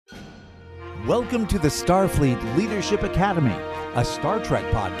Welcome to the Starfleet Leadership Academy, a Star Trek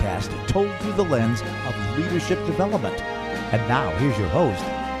podcast told through the lens of leadership development. And now, here's your host,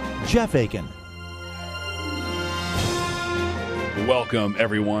 Jeff Akin. Welcome,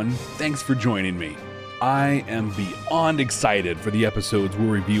 everyone. Thanks for joining me. I am beyond excited for the episodes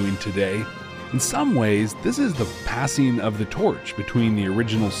we're reviewing today. In some ways, this is the passing of the torch between the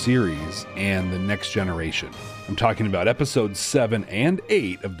original series and the next generation. I'm talking about episodes 7 and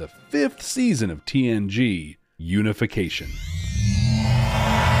 8 of the 5th season of TNG, Unification.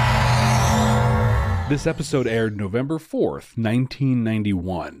 This episode aired November 4th,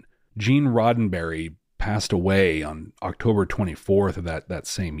 1991. Gene Roddenberry passed away on October 24th of that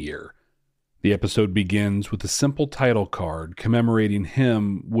same year. The episode begins with a simple title card commemorating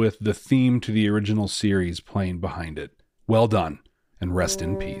him with the theme to the original series playing behind it. Well done, and rest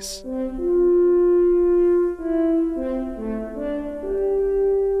in peace.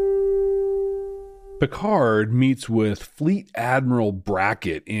 Picard meets with Fleet Admiral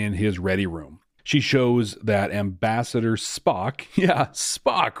Brackett in his ready room. She shows that Ambassador Spock,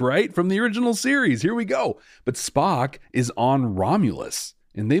 Spock, right? From the original series, here we go. But Spock is on Romulus,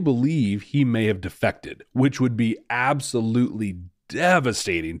 and they believe he may have defected, which would be absolutely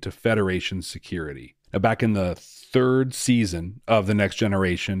devastating to Federation security. Now, back in the 3rd season of The Next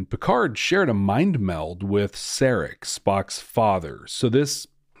Generation, Picard shared a mind meld with Sarek, Spock's father, so this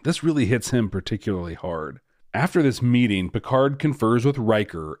really hits him particularly hard. After this meeting, Picard confers with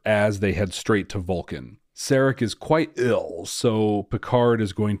Riker as they head straight to Vulcan. Sarek is quite ill, so Picard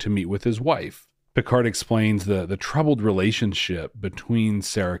is going to meet with his wife. Picard explains the troubled relationship between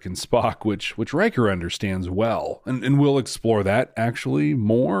Sarek and Spock, which Riker understands well. And we'll explore that, actually,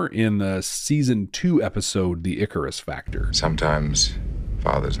 more in the Season 2 episode, The Icarus Factor. Sometimes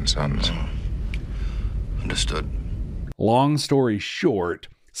fathers and sons. Understood. Long story short,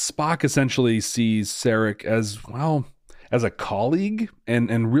 Spock essentially sees Sarek as a colleague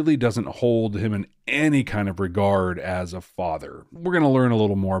and really doesn't hold him in any kind of regard as a father. We're going to learn a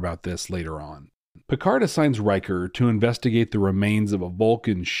little more about this later on. Picard assigns Riker to investigate the remains of a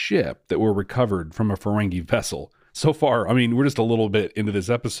Vulcan ship that were recovered from a Ferengi vessel. So far, we're just a little bit into this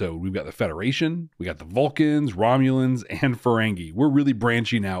episode. We've got the Federation, we got the Vulcans, Romulans, and Ferengi. We're really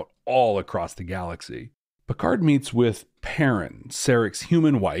branching out all across the galaxy. Picard meets with Perrin, Sarek's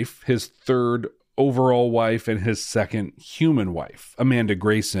human wife, his 3rd overall wife, and his 2nd human wife, Amanda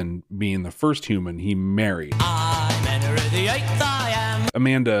Grayson being the first human he married. I'm Henry the Eighth, I am.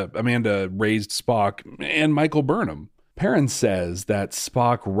 Amanda raised Spock and Michael Burnham. Perrin says that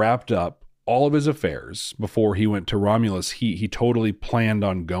Spock wrapped up all of his affairs before he went to Romulus. He totally planned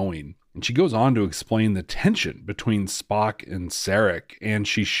on going. And she goes on to explain the tension between Spock and Sarek, and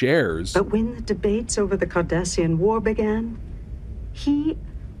she shares... But when the debates over the Cardassian War began, he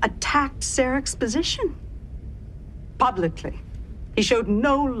attacked Sarek's position. Publicly. He showed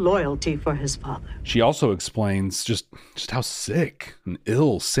no loyalty for his father. She also explains just how sick and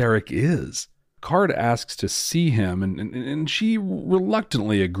ill Sarek is. Picard asks to see him, and she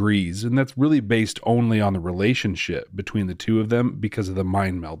reluctantly agrees, and that's really based only on the relationship between the two of them because of the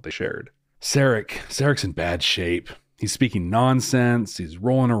mind meld they shared. Sarek's in bad shape. He's speaking nonsense. He's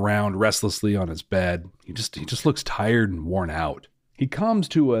rolling around restlessly on his bed. He just looks tired and worn out. He comes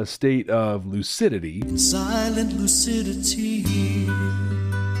to a state of lucidity. In silent lucidity.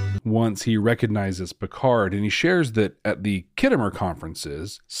 Once he recognizes Picard, and he shares that at the Kittimer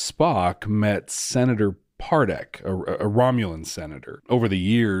conferences, Spock met Senator Pardek, a Romulan senator. Over the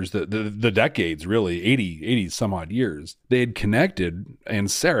years, the decades really, 80 some odd years, they had connected, and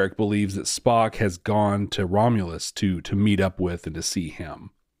Sarek believes that Spock has gone to Romulus to meet up with and to see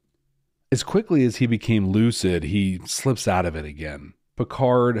him. As quickly as he became lucid, he slips out of it again.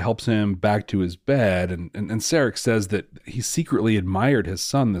 Picard helps him back to his bed, and Sarek says that he secretly admired his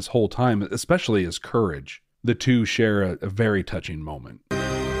son this whole time, especially his courage. The two share a very touching moment.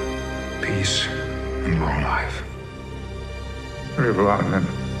 Peace and long life. Live long and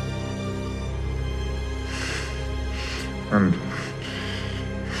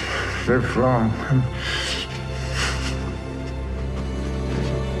live long and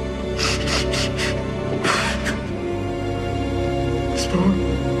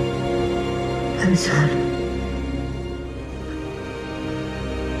and son.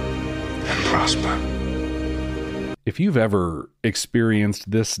 And prosper. If you've ever experienced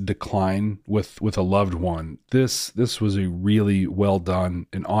this decline with a loved one, this was a really well done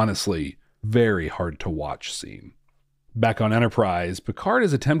and honestly very hard to watch scene. Back on Enterprise, Picard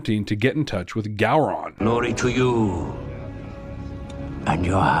is attempting to get in touch with Gowron. Glory to you and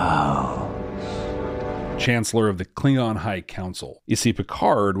your house. Chancellor of the Klingon High Council. You see,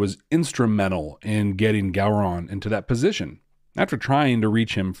 Picard was instrumental in getting Gowron into that position. After trying to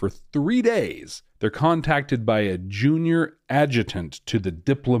reach him for 3 days, they're contacted by a junior adjutant to the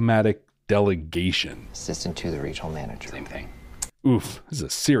diplomatic delegation. Assistant to the regional manager. Same thing. Oof, this is a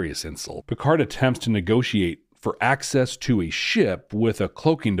serious insult. Picard attempts to negotiate for access to a ship with a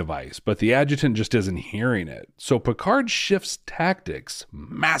cloaking device, but the adjutant just isn't hearing it. So Picard shifts tactics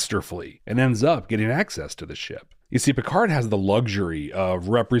masterfully and ends up getting access to the ship. You see, Picard has the luxury of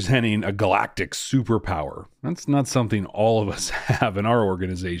representing a galactic superpower. That's not something all of us have in our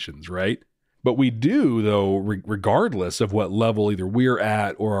organizations, right? But we do, though, regardless of what level either we're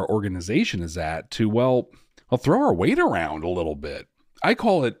at or our organization is at, to, well, I'll throw our weight around a little bit. I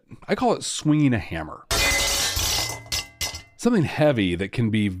call it swinging a hammer. Something heavy that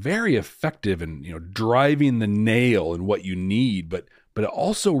can be very effective in, driving the nail in what you need, but it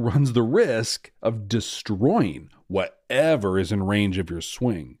also runs the risk of destroying whatever is in range of your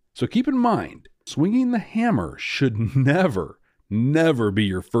swing. So keep in mind, swinging the hammer should never be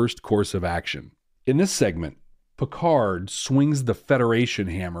your first course of action. In this segment, Picard swings the Federation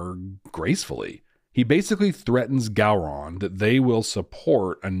hammer gracefully. He basically threatens Gowron that they will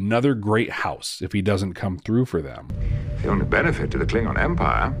support another great house if he doesn't come through for them. The only benefit to the Klingon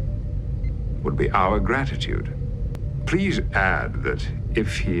Empire would be our gratitude. Please add that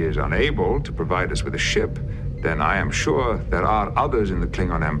if he is unable to provide us with a ship, then I am sure there are others in the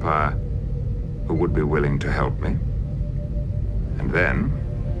Klingon Empire who would be willing to help me. And then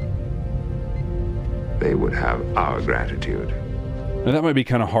they would have our gratitude. Now that might be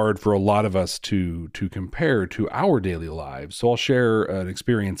kind of hard for a lot of us to compare to our daily lives, so I'll share an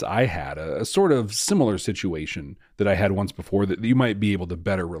experience I had, a sort of similar situation that I had once before that you might be able to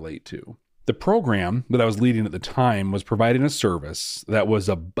better relate to. The program that I was leading at the time was providing a service that was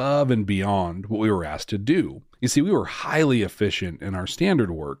above and beyond what we were asked to do. You see, we were highly efficient in our standard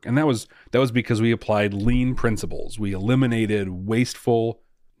work, and that was because we applied lean principles. We eliminated wasteful,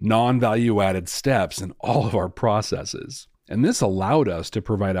 non-value-added steps in all of our processes. And this allowed us to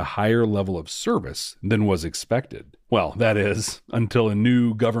provide a higher level of service than was expected. Well, that is, until a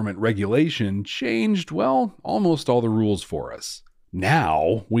new government regulation changed, almost all the rules for us.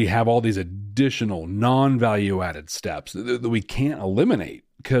 Now we have all these additional non-value-added steps that we can't eliminate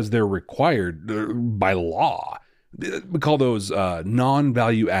because they're required by law. We call those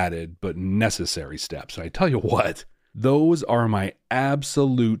non-value-added but necessary steps. And I tell you what, those are my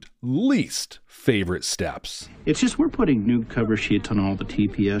absolute least favorite steps. It's just we're putting new cover sheets on all the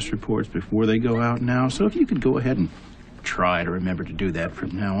TPS reports before they go out now, so if you could go ahead and try to remember to do that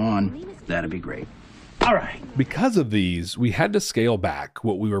from now on, that'd be great. All right. Because of these, we had to scale back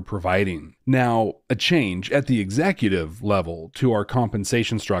what we were providing. Now, a change at the executive level to our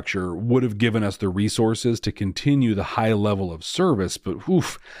compensation structure would have given us the resources to continue the high level of service, but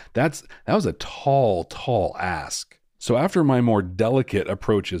that was a tall ask. So after my more delicate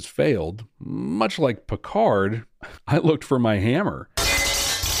approaches failed, much like Picard, I looked for my hammer.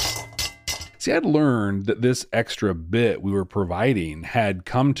 See, I'd learned that this extra bit we were providing had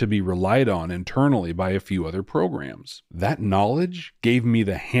come to be relied on internally by a few other programs. That knowledge gave me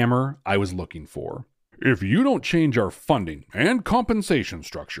the hammer I was looking for. If you don't change our funding and compensation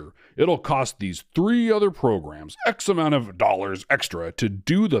structure, it'll cost these 3 other programs X amount of dollars extra to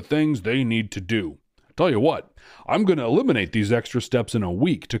do the things they need to do. Tell you what, I'm going to eliminate these extra steps in a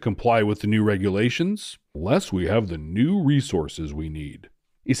week to comply with the new regulations, unless we have the new resources we need.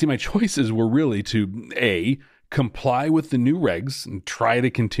 You see, my choices were really to A, comply with the new regs and try to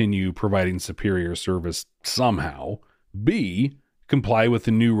continue providing superior service somehow, B, comply with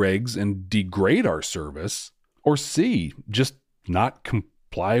the new regs and degrade our service, or C, just not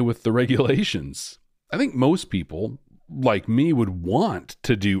comply with the regulations. I think most people like me would want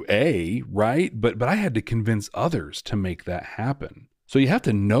to do A, right? But I had to convince others to make that happen. So you have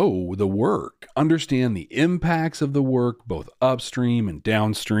to know the work, understand the impacts of the work, both upstream and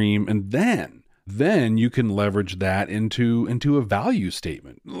downstream, and then you can leverage that into a value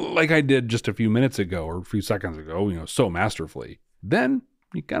statement, like I did just a few minutes ago or a few seconds ago, so masterfully. Then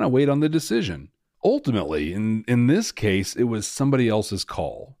you kind of wait on the decision. Ultimately, in this case, it was somebody else's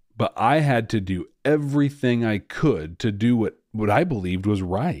call. But I had to do everything I could to do what I believed was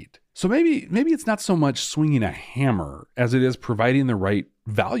right. So maybe it's not so much swinging a hammer as it is providing the right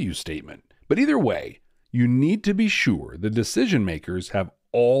value statement. But either way, you need to be sure the decision makers have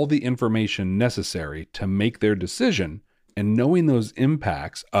all the information necessary to make their decision, and knowing those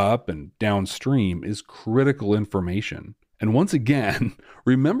impacts up and downstream is critical information. And once again,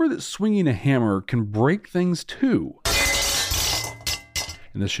 remember that swinging a hammer can break things too.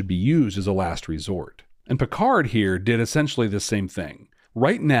 And this should be used as a last resort. And Picard here did essentially the same thing.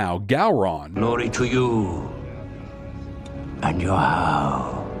 Right now, Gowron... Glory to you and your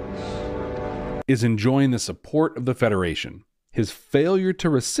house. ...is enjoying the support of the Federation. His failure to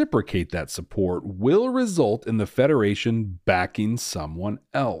reciprocate that support will result in the Federation backing someone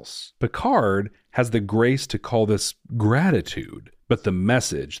else. Picard has the grace to call this gratitude, but the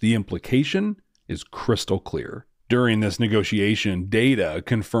message, the implication, is crystal clear. During this negotiation, Data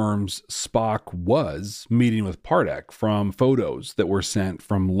confirms Spock was meeting with Pardek from photos that were sent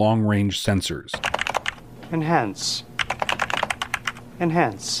from long-range sensors. Enhance.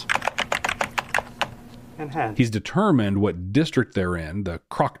 Enhance. Enhance. He's determined what district they're in, the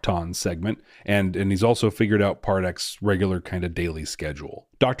Crocton segment, and he's also figured out Pardek's regular kind of daily schedule.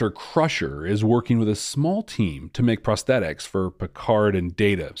 Dr. Crusher is working with a small team to make prosthetics for Picard and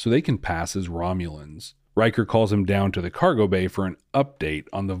Data so they can pass as Romulans. Riker calls him down to the cargo bay for an update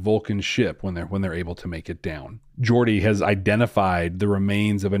on the Vulcan ship when they're able to make it down. Geordi has identified the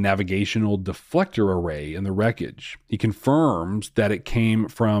remains of a navigational deflector array in the wreckage. He confirms that it came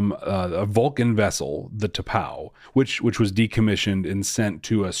from a Vulcan vessel, the T'Pau, which was decommissioned and sent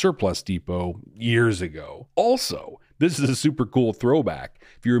to a surplus depot years ago. Also, this is a super cool throwback.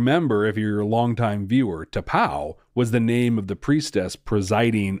 If you remember, if you're a longtime viewer, T'Pau was the name of the priestess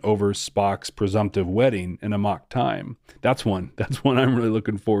presiding over Spock's presumptive wedding in Amok Time. That's one I'm really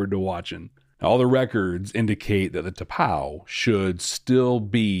looking forward to watching. All the records indicate that the T'Pau should still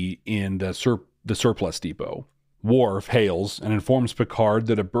be in the surplus depot. Worf hails and informs Picard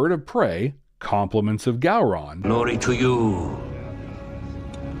that a bird of prey, compliments of Gowron, Glory to you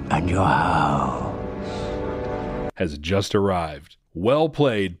and your house, has just arrived. Well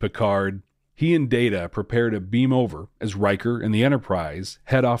played, Picard. He and Data prepare to beam over as Riker and the Enterprise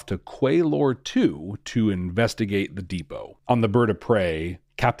head off to Quaylor 2 to investigate the depot. On the bird of prey,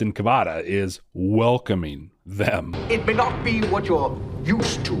 Captain Kavada is welcoming them. It may not be what you're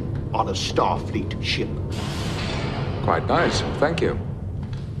used to on a Starfleet ship. Quite nice, thank you.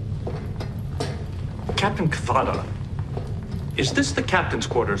 Captain Kavada, is this the captain's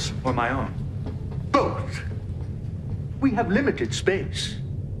quarters or my own? Both. We have limited space.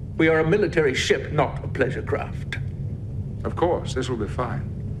 We are a military ship, not a pleasure craft. Of course, this will be fine.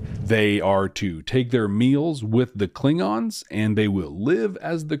 They are to take their meals with the Klingons, and they will live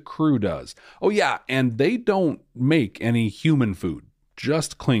as the crew does. Oh yeah, and they don't make any human food,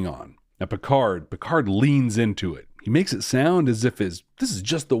 just Klingon. Now Picard leans into it. He makes it sound as if this is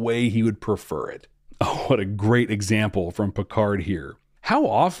just the way he would prefer it. Oh, what a great example from Picard here. How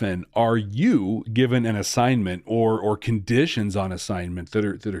often are you given an assignment or conditions on assignment that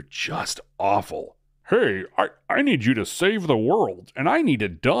are just awful? Hey, I need you to save the world, and I need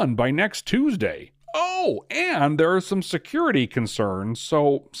it done by next Tuesday. Oh, and there are some security concerns,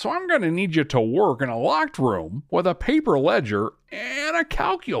 so I'm going to need you to work in a locked room with a paper ledger and a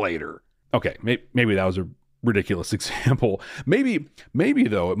calculator. Okay, maybe that was a ridiculous example. Maybe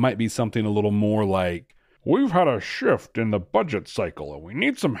though, it might be something a little more like, we've had a shift in the budget cycle, and we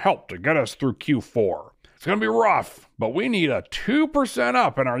need some help to get us through Q4. It's going to be rough, but we need a 2%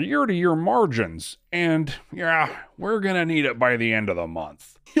 up in our year-to-year margins. And yeah, we're going to need it by the end of the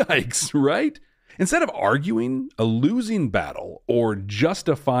month. Yikes, right? Instead of arguing a losing battle or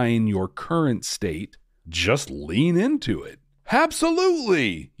justifying your current state, just lean into it.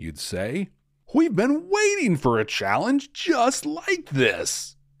 Absolutely, you'd say. We've been waiting for a challenge just like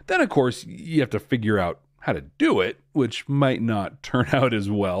this. Then, of course, you have to figure out how to do it, which might not turn out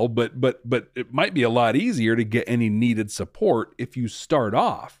as well, but it might be a lot easier to get any needed support if you start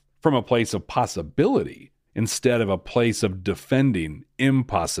off from a place of possibility instead of a place of defending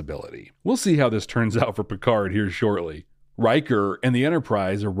impossibility. We'll see how this turns out for Picard here shortly. Riker and the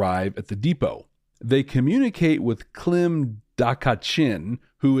Enterprise arrive at the depot. They communicate with Klim Dakachin,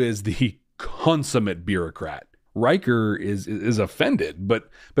 who is the consummate bureaucrat. Riker is offended, but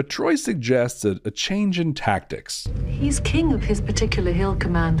Troy suggests a change in tactics. He's king of his particular hill,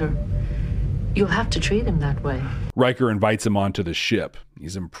 Commander. You'll have to treat him that way. Riker invites him onto the ship.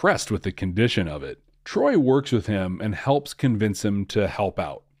 He's impressed with the condition of it. Troy works with him and helps convince him to help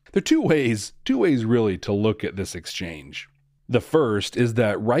out. There are two ways really to look at this exchange. The first is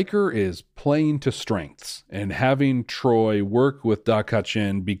that Riker is playing to strengths and having Troy work with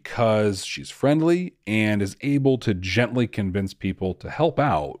Dakachin because she's friendly and is able to gently convince people to help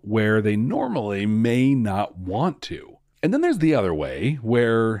out where they normally may not want to. And then there's the other way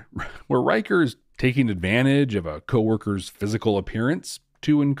where Riker's taking advantage of a coworker's physical appearance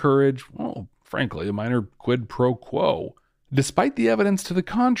to encourage, well, frankly, a minor quid pro quo. Despite the evidence to the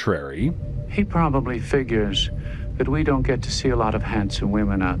contrary, He probably figures that we don't get to see a lot of handsome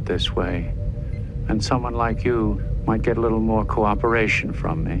women out this way. And someone like you might get a little more cooperation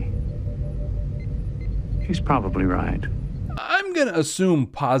from me. He's probably right. I'm going to assume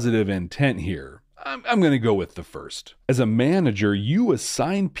positive intent here. I'm going to go with the first. As a manager, you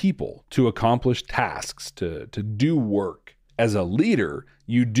assign people to accomplish tasks, to do work. As a leader,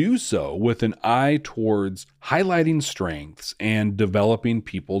 you do so with an eye towards highlighting strengths and developing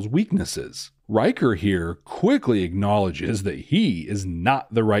people's weaknesses. Riker here quickly acknowledges that he is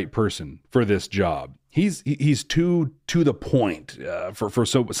not the right person for this job. He's too to the point for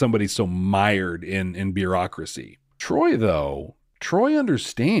somebody so mired in bureaucracy. Troy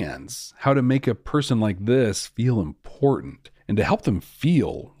understands how to make a person like this feel important and to help them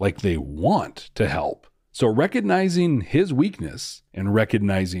feel like they want to help. So recognizing his weakness and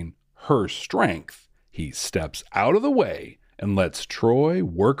recognizing her strength, he steps out of the way and lets Troy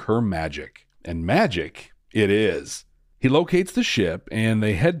work her magic. And magic it is. He locates the ship and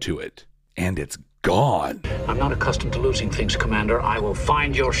they head to it, and it's gone. I'm not accustomed to losing things, Commander. I will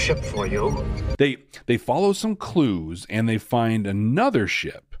find your ship for you. They follow some clues and they find another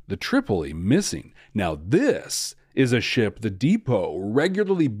ship, the Tripoli, missing. Now this is a ship the depot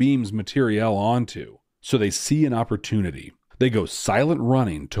regularly beams materiel onto. So they see an opportunity. They go silent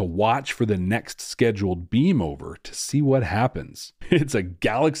running to watch for the next scheduled beam over to see what happens. It's a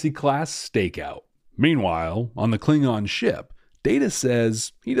Galaxy-class stakeout. Meanwhile, on the Klingon ship, Data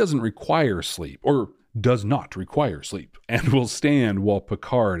says he doesn't require sleep, or does not require sleep, and will stand while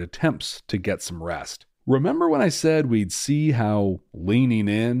Picard attempts to get some rest. Remember when I said we'd see how leaning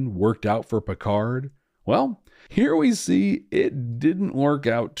in worked out for Picard? Well, here we see it didn't work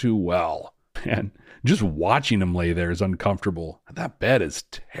out too well. And just watching him lay there is uncomfortable. That bed is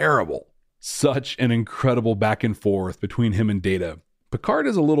terrible. Such an incredible back and forth between him and Data. Picard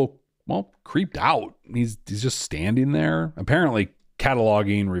is a little, creeped out. He's just standing there, apparently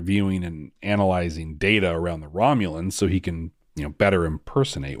cataloging, reviewing, and analyzing data around the Romulans so he can, better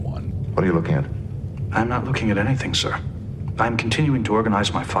impersonate one. What are you looking at? I'm not looking at anything, sir. I'm continuing to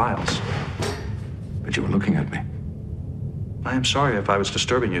organize my files. But you were looking at me. I am sorry if I was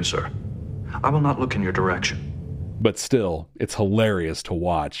disturbing you, sir. I will not look in your direction. But still, it's hilarious to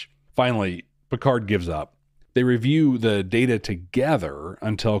watch. Finally, Picard gives up. They review the data together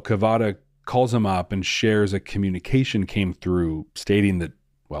until Kavada calls him up and shares a communication came through stating that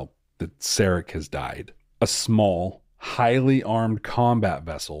Sarek has died. A small, highly armed combat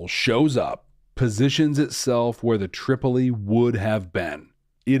vessel shows up, positions itself where the Tripoli would have been.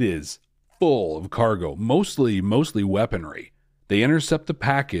 It is full of cargo, mostly weaponry. They intercept the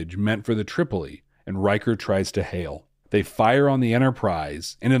package meant for the Tripoli, and Riker tries to hail. They fire on the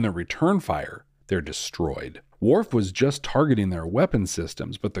Enterprise, and in the return fire, they're destroyed. Worf was just targeting their weapon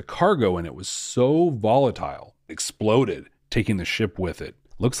systems, but the cargo in it was so volatile, it exploded, taking the ship with it.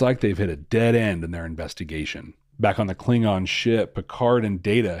 Looks like they've hit a dead end in their investigation. Back on the Klingon ship, Picard and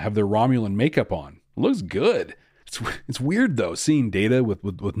Data have their Romulan makeup on. It looks good. It's weird, though, seeing Data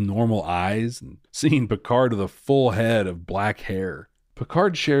with normal eyes and seeing Picard with a full head of black hair.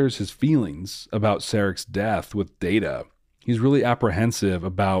 Picard shares his feelings about Sarek's death with Data. He's really apprehensive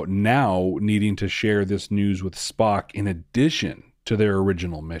about now needing to share this news with Spock in addition to their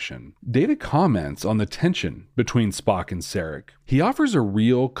original mission. Data comments on the tension between Spock and Sarek. He offers a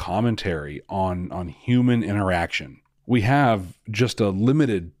real commentary on human interaction. We have just a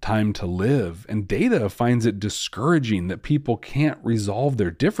limited time to live, and Data finds it discouraging that people can't resolve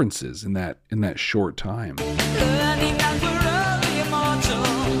their differences in that short time.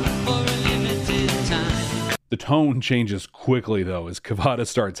 The tone changes quickly, though, as Kavada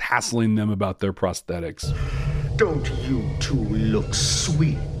starts hassling them about their prosthetics. Don't you two look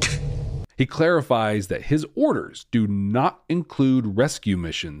sweet? He clarifies that his orders do not include rescue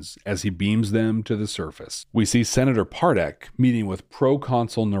missions as he beams them to the surface. We see Senator Pardek meeting with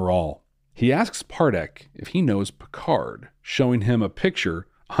Proconsul Neral. He asks Pardek if he knows Picard, showing him a picture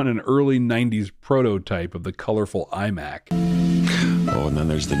on an early 90s prototype of the colorful iMac. Oh, and then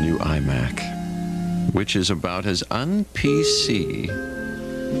there's the new iMac, which is about as un-PC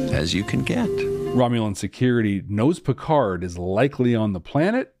as you can get. Romulan security knows Picard is likely on the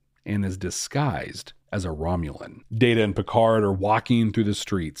planet and is disguised as a Romulan. Data and Picard are walking through the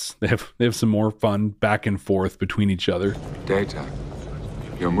streets. They have some more fun back and forth between each other. Data,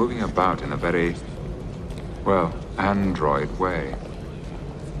 you're moving about in a very, android way.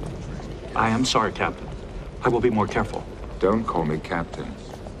 I am sorry, Captain. I will be more careful. Don't call me Captain.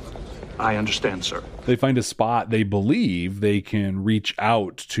 I understand, sir. They find a spot they believe they can reach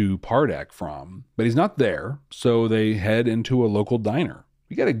out to Pardek from, but he's not there, so they head into a local diner.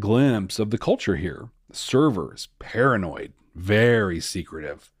 We get a glimpse of the culture here. The server is paranoid, very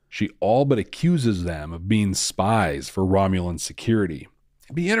secretive. She all but accuses them of being spies for Romulan security.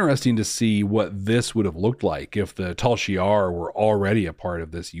 It'd be interesting to see what this would have looked like if the Tal Shiar were already a part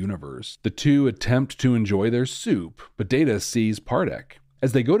of this universe. The two attempt to enjoy their soup, but Data sees Pardek.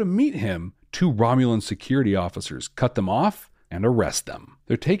 As they go to meet him, 2 Romulan security officers cut them off and arrest them.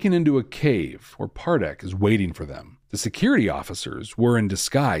 They're taken into a cave where Pardek is waiting for them. The security officers were in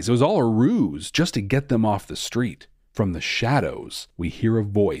disguise. It was all a ruse just to get them off the street. From the shadows, we hear a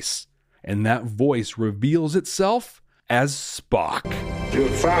voice, and that voice reveals itself as Spock. You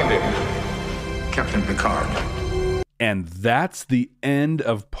have found him, Captain Picard. And that's the end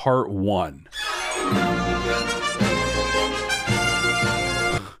of part 1.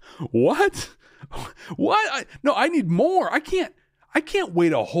 What? What? No, I need more. I can't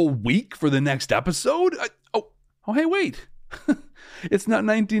wait a whole week for the next episode. Hey, wait. It's not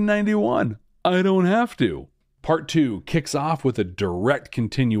 1991. I don't have to. Part 2 kicks off with a direct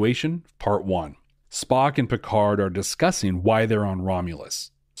continuation of Part 1. Spock and Picard are discussing why they're on Romulus.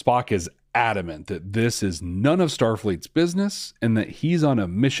 Spock is adamant that this is none of Starfleet's business and that he's on a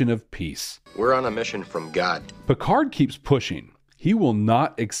mission of peace. We're on a mission from God. Picard keeps pushing. He will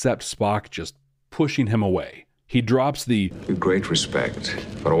not accept Spock just pushing him away. He drops the great respect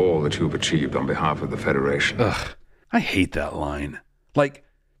for all that you've achieved on behalf of the Federation. I hate that line. Like,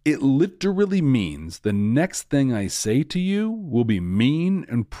 it literally means the next thing I say to you will be mean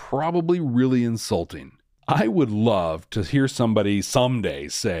and probably really insulting. I would love to hear somebody someday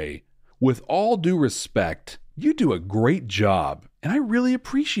say, with all due respect, you do a great job and I really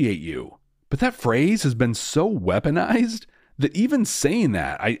appreciate you. But that phrase has been so weaponized that even saying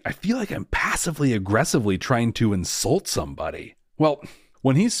that, I feel like I'm passively aggressively trying to insult somebody. Well,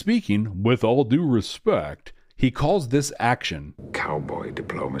 when he's speaking with all due respect, he calls this action cowboy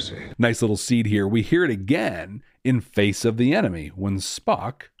diplomacy. Nice little seed here. We hear it again in Face of the Enemy when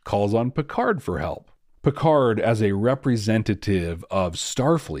Spock calls on Picard for help. Picard, as a representative of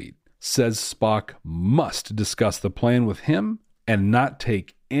Starfleet, says Spock must discuss the plan with him and not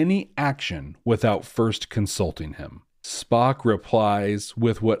take any action without first consulting him. Spock replies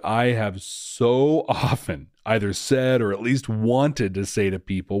with what I have so often either said or at least wanted to say to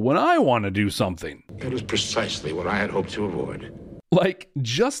people when I want to do something. That is precisely what I had hoped to avoid. Like,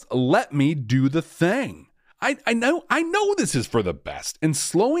 just let me do the thing. I know this is for the best, and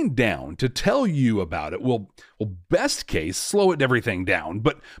slowing down to tell you about it will best case, slow everything down,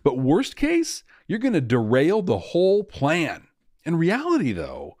 but worst case, you're going to derail the whole plan. In reality,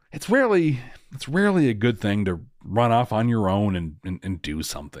 though, it's rarely a good thing to run off on your own and do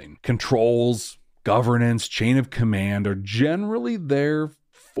something. Controls, governance, chain of command are generally there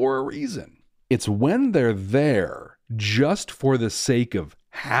for a reason. It's when they're there just for the sake of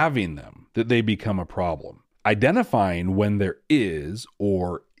having them that they become a problem. Identifying when there is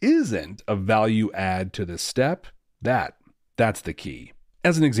or isn't a value add to the step, that's the key.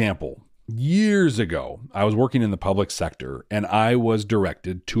 As an example, years ago, I was working in the public sector and I was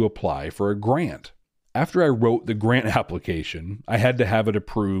directed to apply for a grant. After I wrote the grant application, I had to have it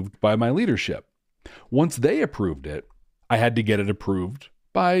approved by my leadership. Once they approved it, I had to get it approved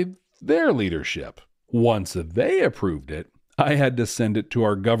by their leadership. Once they approved it, I had to send it to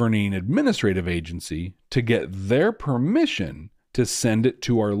our governing administrative agency to get their permission to send it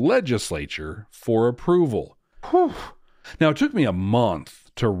to our legislature for approval. Whew. Now, it took me a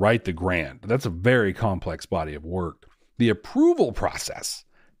month to write the grant. That's a very complex body of work. The approval process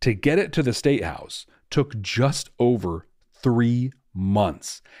to get it to the State House took just over 3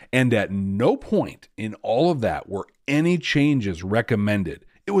 months. And at no point in all of that were any changes recommended.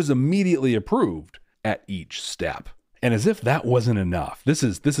 It was immediately approved at each step. And as if that wasn't enough, this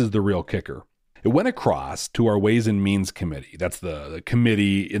is the real kicker. It went across to our Ways and Means Committee. That's the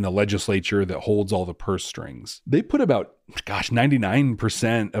committee in the legislature that holds all the purse strings. They put about,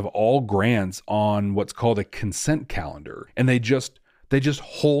 99% of all grants on what's called a consent calendar. And they just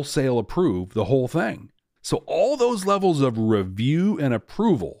wholesale approve the whole thing. So all those levels of review and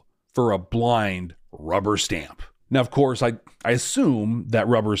approval for a blind rubber stamp. Now, of course, I assume that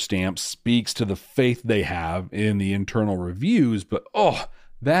rubber stamp speaks to the faith they have in the internal reviews, but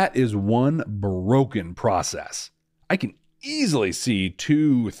that is one broken process. I can easily see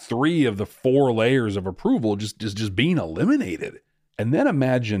 2-3 of the 4 layers of approval just being eliminated. And then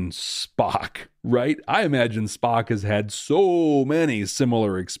imagine Spock, right? I imagine Spock has had so many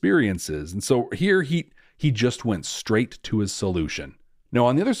similar experiences. And so here he just went straight to his solution. Now,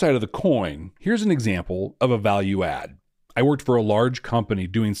 on the other side of the coin, here's an example of a value add. I worked for a large company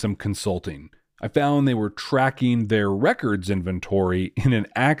doing some consulting. I found they were tracking their records inventory in an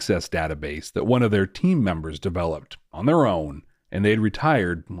Access database that one of their team members developed on their own and they'd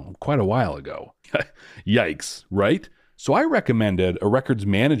retired quite a while ago. Yikes, right? So I recommended a records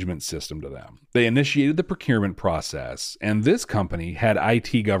management system to them. They initiated the procurement process, and this company had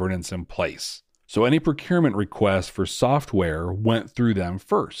IT governance in place. So any procurement request for software went through them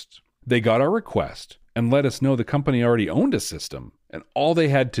first. They got our request and let us know the company already owned a system, and all they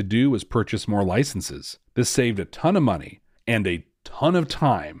had to do was purchase more licenses. This saved a ton of money and a ton of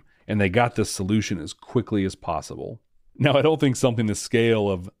time, and they got this solution as quickly as possible. Now, I don't think something the scale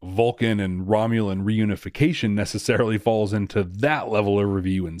of Vulcan and Romulan reunification necessarily falls into that level of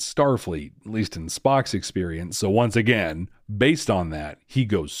review in Starfleet, at least in Spock's experience. So once again, based on that, he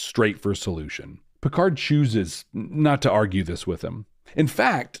goes straight for solution. Picard chooses not to argue this with him. In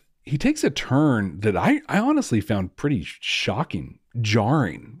fact, he takes a turn that I honestly found pretty shocking,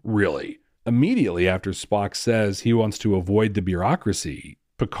 jarring, really. Immediately after Spock says he wants to avoid the bureaucracy,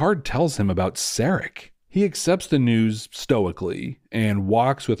 Picard tells him about Sarek. He accepts the news stoically and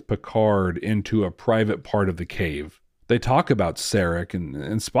walks with Picard into a private part of the cave. They talk about Sarek, and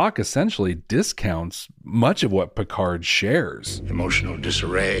Spock essentially discounts much of what Picard shares. Emotional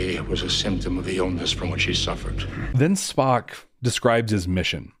disarray was a symptom of the illness from which he suffered. Then Spock describes his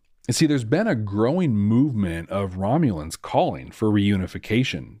mission. You see, there's been a growing movement of Romulans calling for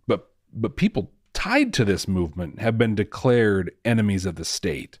reunification, but people tied to this movement have been declared enemies of the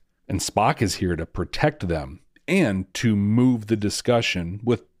state. And Spock is here to protect them and to move the discussion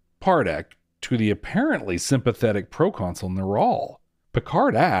with Pardek to the apparently sympathetic proconsul Neral.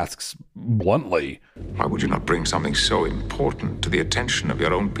 Picard asks, bluntly, why would you not bring something so important to the attention of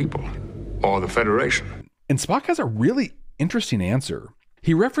your own people or the Federation? And Spock has a really interesting answer.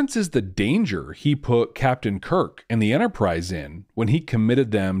 He references the danger he put Captain Kirk and the Enterprise in when he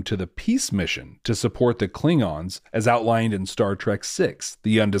committed them to the peace mission to support the Klingons as outlined in Star Trek VI,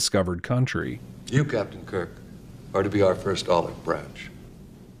 The Undiscovered Country. You, Captain Kirk, are to be our first olive branch.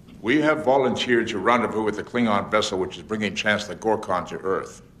 We have volunteered to rendezvous with the Klingon vessel which is bringing Chancellor Gorkon to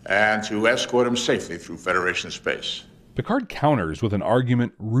Earth, and to escort him safely through Federation space. Picard counters with an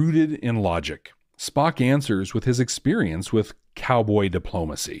argument rooted in logic. Spock answers with his experience with cowboy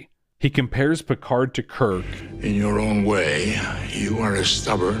diplomacy. He compares Picard to Kirk. In your own way, you are as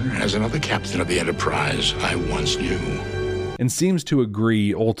stubborn as another captain of the Enterprise I once knew. And seems to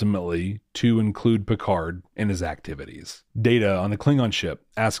agree, ultimately, to include Picard in his activities. Data on the Klingon ship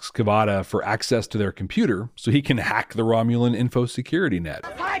asks Kavada for access to their computer so he can hack the Romulan info security net.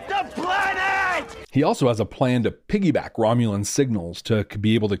 Fight the planet! He also has a plan to piggyback Romulan signals to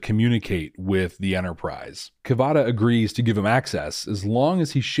be able to communicate with the Enterprise. Kavada agrees to give him access as long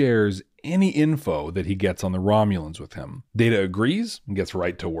as he shares any info that he gets on the Romulans with him. Data agrees and gets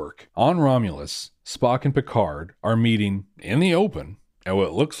right to work. On Romulus, Spock and Picard are meeting in the open at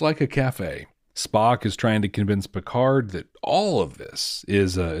what looks like a cafe. Spock is trying to convince Picard that all of this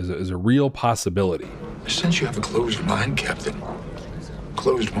is a real possibility. I sense you have a closed mind, Captain.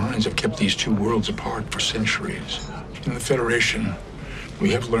 Closed minds have kept these two worlds apart for centuries. In the Federation,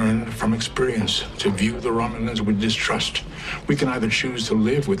 we have learned from experience to view the Romulans with distrust. We can either choose to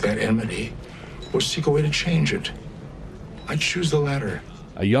live with that enmity or seek a way to change it. I choose the latter.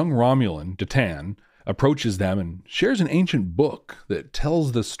 A young Romulan, Datan, approaches them and shares an ancient book that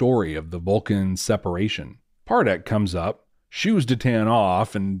tells the story of the Vulcan separation. Pardek comes up, shoos Datan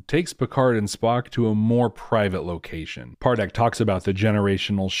off, and takes Picard and Spock to a more private location. Pardek talks about the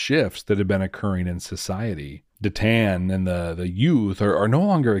generational shifts that have been occurring in society. Datan and the youth are no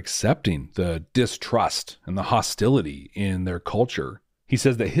longer accepting the distrust and the hostility in their culture. He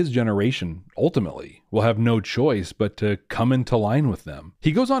says that his generation, ultimately, will have no choice but to come into line with them.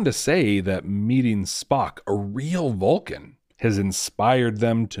 He goes on to say that meeting Spock, a real Vulcan, has inspired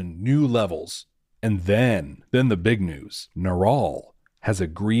them to new levels. And then the big news. Neral has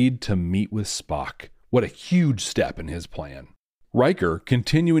agreed to meet with Spock. What a huge step in his plan. Riker,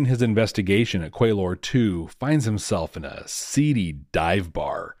 continuing his investigation at Quailor 2, finds himself in a seedy dive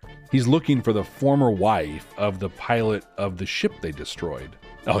bar. He's looking for the former wife of the pilot of the ship they destroyed.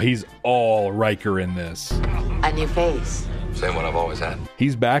 Oh, he's all Riker in this. A new face. Same one I've always had.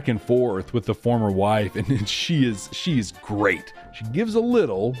 He's back and forth with the former wife, and she is great. She gives a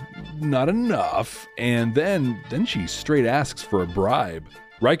little, not enough, and then she straight asks for a bribe.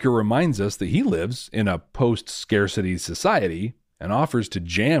 Riker reminds us that he lives in a post-scarcity society and offers to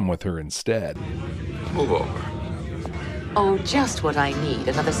jam with her instead. Move over. Oh, just what I need.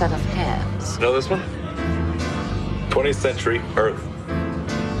 Another set of hands. Know this one? 20th century Earth.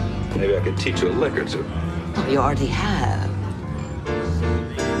 Maybe I could teach you a lick or two. Oh, you already have.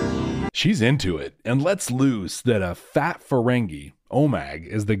 She's into it and lets loose that a fat Ferengi, Omag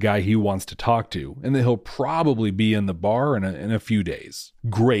is the guy he wants to talk to, and that he'll probably be in the bar in a few days.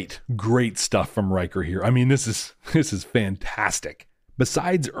 Great stuff from Riker here. I mean, this is fantastic.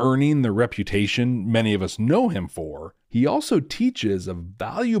 Besides earning the reputation many of us know him for, he also teaches a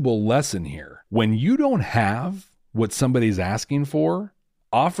valuable lesson here. When you don't have what somebody's asking for,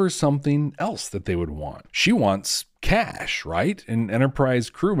 offer something else that they would want. She wants cash, right? And Enterprise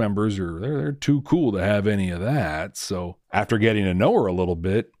crew members they're too cool to have any of that. So after getting to know her a little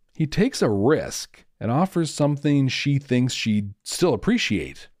bit, he takes a risk and offers something she thinks she'd still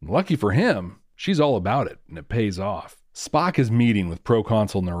appreciate. Lucky for him, she's all about it, and it pays off. Spock is meeting with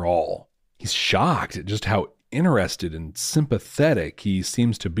Proconsul Neral. He's shocked at just how interested and sympathetic he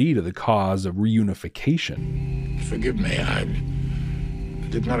seems to be to the cause of reunification. Forgive me, I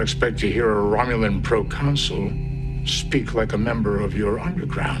did not expect to hear a Romulan proconsul speak like a member of your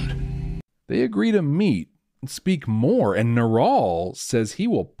underground. They agree to meet and speak more, and Neral says he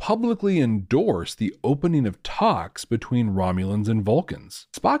will publicly endorse the opening of talks between Romulans and Vulcans.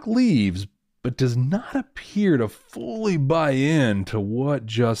 Spock leaves, but does not appear to fully buy in to what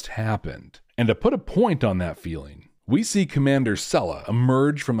just happened. And to put a point on that feeling, we see Commander Sella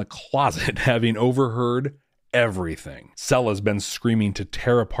emerge from the closet having overheard everything. Sella's been screaming to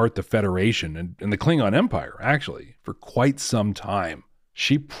tear apart the Federation and the Klingon Empire, actually, for quite some time.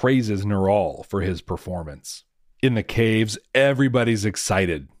 She praises Neral for his performance. In the caves, everybody's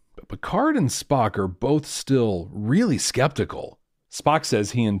excited, but Picard and Spock are both still really skeptical. Spock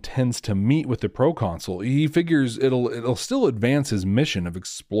says he intends to meet with the proconsul. He figures it'll still advance his mission of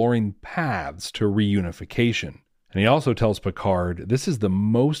exploring paths to reunification. And he also tells Picard this is the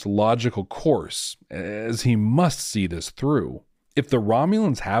most logical course, as he must see this through. If the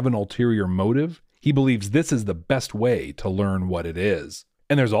Romulans have an ulterior motive, he believes this is the best way to learn what it is.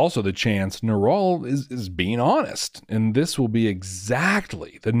 And there's also the chance Neral is being honest, and this will be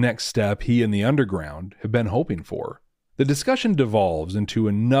exactly the next step he and the Underground have been hoping for. The discussion devolves into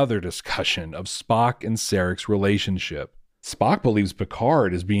another discussion of Spock and Sarek's relationship. Spock believes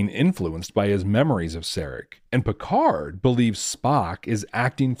Picard is being influenced by his memories of Sarek, and Picard believes Spock is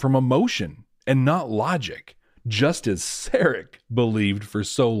acting from emotion and not logic, just as Sarek believed for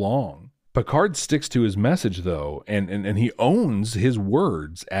so long. Picard sticks to his message, though, and he owns his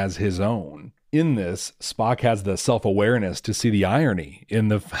words as his own. In this, Spock has the self-awareness to see the irony in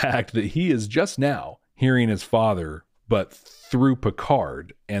the fact that he is just now hearing his father, but through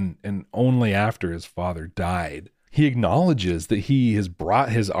Picard, and only after his father died. He acknowledges that he has brought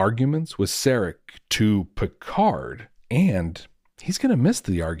his arguments with Sarek to Picard, and he's going to miss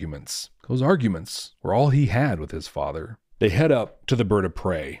the arguments. Those arguments were all he had with his father. They head up to the Bird of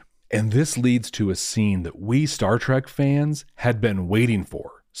Prey, and this leads to a scene that we Star Trek fans had been waiting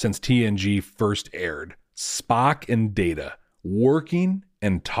for since TNG first aired. Spock and Data working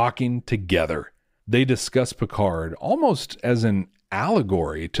and talking together. They discuss Picard almost as an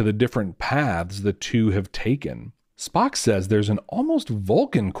allegory to the different paths the two have taken. Spock says there's an almost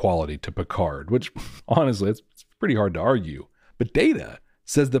Vulcan quality to Picard, which honestly, it's pretty hard to argue. But Data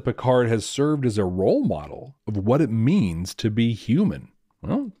says that Picard has served as a role model of what it means to be human.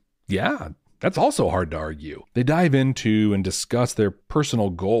 Well, yeah, that's also hard to argue. They dive into and discuss their personal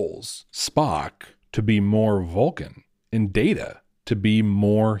goals. Spock to be more Vulcan, and Data to be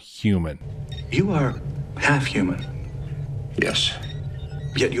more human. You are half human. Yes.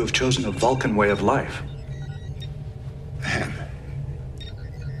 Yet you have chosen a Vulcan way of life.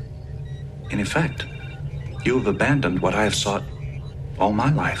 In effect, you have abandoned what I have sought all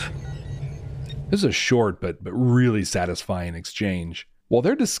my life. This is a short but really satisfying exchange. While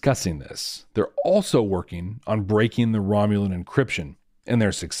they're discussing this, they're also working on breaking the Romulan encryption, and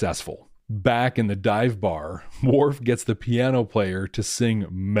they're successful. Back in the dive bar, Worf gets the piano player to sing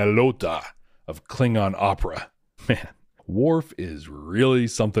Melota of Klingon opera. Man, Worf is really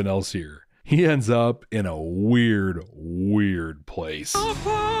something else here. He ends up in a weird place.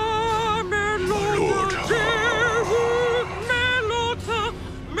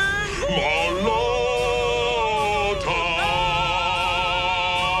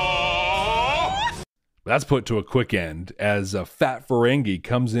 That's put to a quick end as a fat Ferengi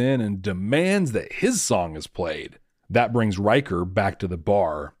comes in and demands that his song is played. That brings Riker back to the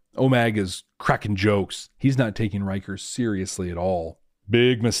bar. Omag is cracking jokes. He's not taking Riker seriously at all.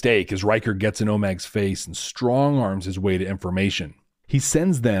 Big mistake as Riker gets in Omag's face and strong arms his way to information. He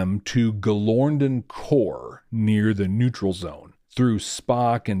sends them to Galorndon Core near the neutral zone. Through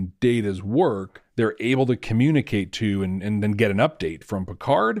Spock and Data's work, they're able to communicate to and then get an update from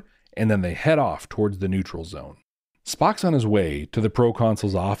Picard, and then they head off towards the neutral zone. Spock's on his way to the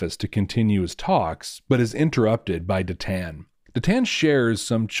proconsul's office to continue his talks, but is interrupted by Datan. Datan shares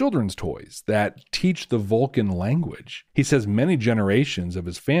some children's toys that teach the Vulcan language. He says many generations of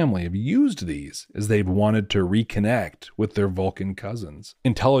his family have used these as they've wanted to reconnect with their Vulcan cousins.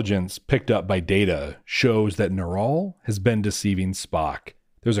 Intelligence picked up by Data shows that Neural has been deceiving Spock.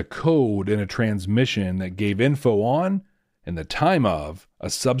 There's a code in a transmission that gave info on, and the time of, a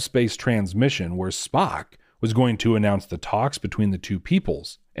subspace transmission where Spock was going to announce the talks between the two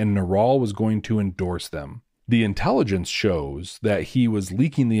peoples, and Neural was going to endorse them. The intelligence shows that he was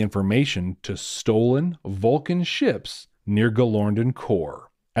leaking the information to stolen Vulcan ships near Galorndon Core.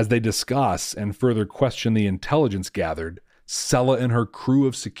 As they discuss and further question the intelligence gathered, Sella and her crew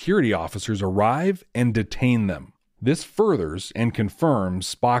of security officers arrive and detain them. This furthers and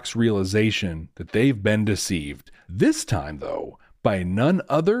confirms Spock's realization that they've been deceived, this time, though, by none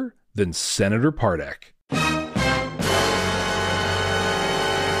other than Senator Pardek.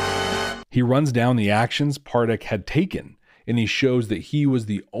 He runs down the actions Pardek had taken, and he shows that he was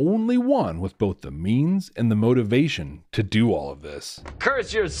the only one with both the means and the motivation to do all of this.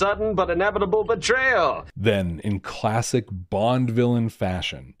 Curse your sudden but inevitable betrayal! Then, in classic Bond villain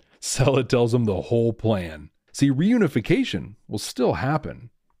fashion, Sella tells him the whole plan. See, reunification will still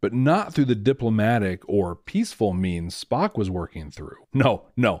happen, but not through the diplomatic or peaceful means Spock was working through. No.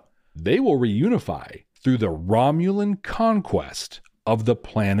 They will reunify through the Romulan conquest of the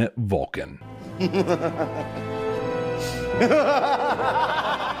planet Vulcan.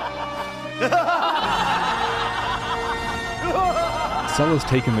 Sella's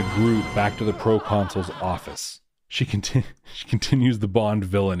taken the group back to the proconsul's office. She continues the Bond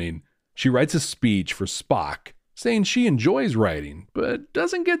villaining. She writes a speech for Spock, saying she enjoys writing, but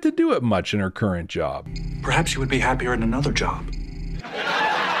doesn't get to do it much in her current job. Perhaps you would be happier in another job.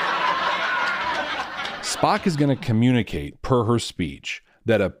 Spock is going to communicate, per her speech,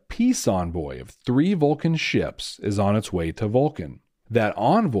 that a peace envoy of 3 Vulcan ships is on its way to Vulcan. That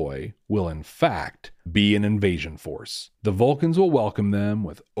envoy will, in fact, be an invasion force. The Vulcans will welcome them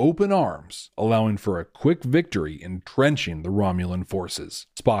with open arms, allowing for a quick victory entrenching the Romulan forces.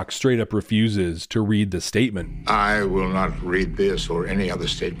 Spock straight up refuses to read the statement. I will not read this or any other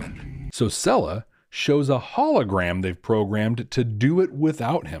statement. So Sella shows a hologram they've programmed to do it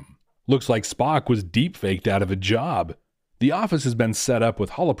without him. Looks like Spock was deep-faked out of a job. The office has been set up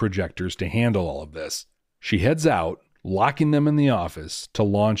with holoprojectors to handle all of this. She heads out, locking them in the office to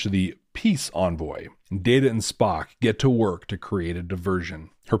launch the Peace Envoy. Data and Spock get to work to create a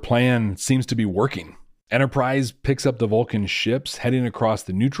diversion. Her plan seems to be working. Enterprise picks up the Vulcan ships heading across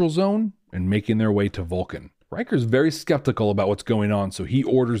the neutral zone and making their way to Vulcan. Riker's very skeptical about what's going on, so he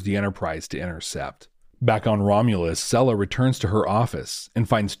orders the Enterprise to intercept. Back on Romulus, Sella returns to her office and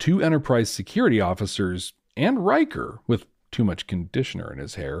finds 2 Enterprise security officers and Riker, with too much conditioner in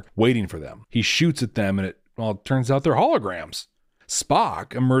his hair, waiting for them. He shoots at them and it turns out they're holograms.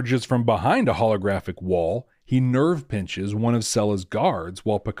 Spock emerges from behind a holographic wall. He nerve pinches one of Sella's guards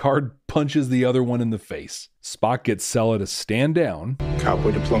while Picard punches the other one in the face. Spock gets Sella to stand down.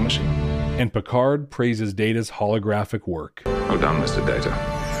 Cowboy diplomacy. And Picard praises Data's holographic work. Well done, Mr. Data.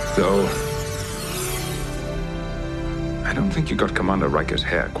 Though I don't think you got Commander Riker's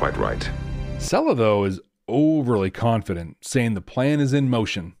hair quite right. Sella, though, is overly confident, saying the plan is in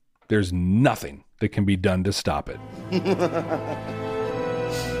motion. There's nothing that can be done to stop it.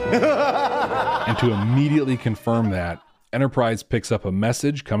 And to immediately confirm that, Enterprise picks up a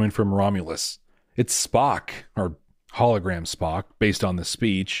message coming from Romulus. It's Spock, or hologram Spock, based on the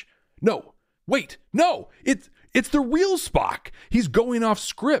speech. No, it's the real Spock. He's going off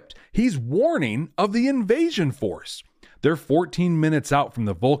script. He's warning of the invasion force. They're 14 minutes out from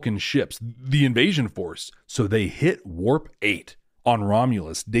the Vulcan ships, the invasion force, so they hit Warp 8. On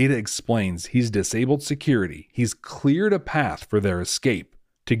Romulus, Data explains he's disabled security. He's cleared a path for their escape.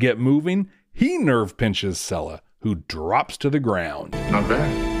 To get moving, he nerve pinches Sella, who drops to the ground. Not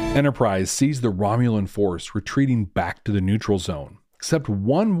bad. Enterprise sees the Romulan force retreating back to the neutral zone, except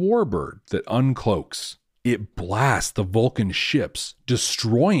one warbird that uncloaks. It blasts the Vulcan ships,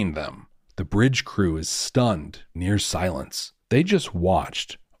 destroying them. The bridge crew is stunned, near silence. They just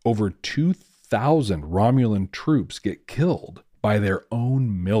watched over 2,000 Romulan troops get killed by their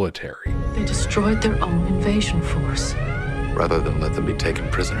own military. They destroyed their own invasion force. Rather than let them be taken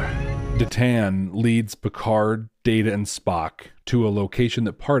prisoner. Datan leads Picard, Data, and Spock to a location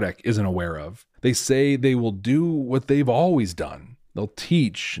that Pardek isn't aware of. They say they will do what they've always done. They'll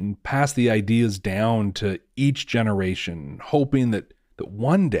teach and pass the ideas down to each generation, hoping that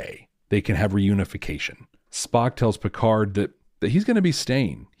one day they can have reunification. Spock tells Picard that he's going to be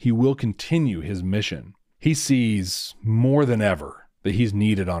staying. He will continue his mission. He sees more than ever that he's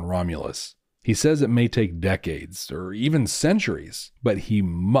needed on Romulus. He says it may take decades or even centuries, but he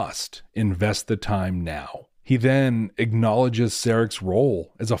must invest the time now. He then acknowledges Sarek's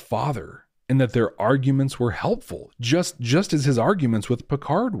role as a father and that their arguments were helpful, just as his arguments with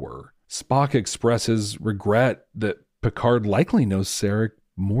Picard were. Spock expresses regret that Picard likely knows Sarek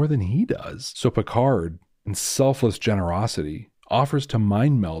more than he does. So Picard, in selfless generosity, offers to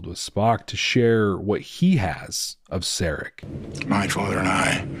mind meld with Spock to share what he has of Sarek. My father and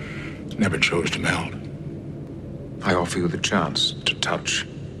I never chose to meld. I offer you the chance to touch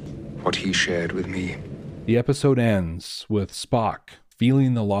what he shared with me. The episode ends with Spock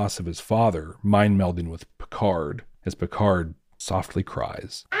feeling the loss of his father, mind melding with Picard, as Picard softly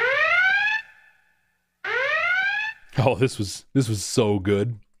cries. Oh, this was so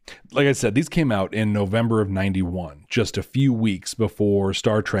good. Like I said, these came out in November of 91, just a few weeks before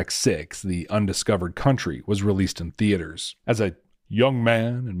Star Trek VI, The Undiscovered Country, was released in theaters. As a young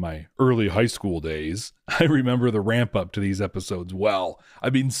man in my early high school days, I remember the ramp up to these episodes well. I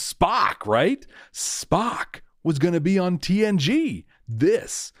mean, Spock, right? Spock was going to be on TNG.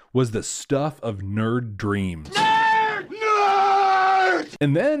 This was the stuff of nerd dreams. Nerd!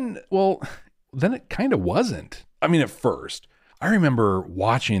 And then it kind of wasn't. I mean, at first. I remember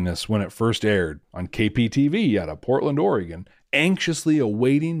watching this when it first aired on KPTV out of Portland, Oregon, anxiously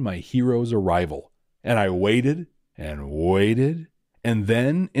awaiting my hero's arrival. And I waited and waited. And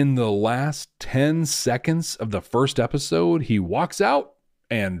then in the last 10 seconds of the first episode, he walks out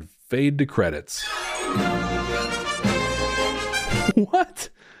and fade to credits. What?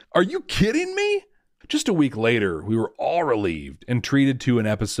 Are you kidding me? Just a week later, we were all relieved and treated to an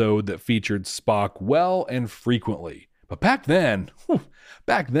episode that featured Spock well and frequently. But back then,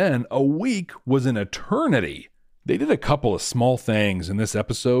 a week was an eternity. They did a couple of small things in this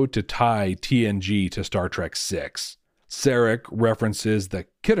episode to tie TNG to Star Trek VI. Sarek references the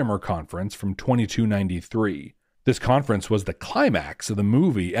Khitomer Conference from 2293. This conference was the climax of the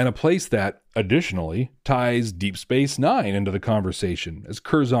movie and a place that, additionally, ties Deep Space Nine into the conversation, as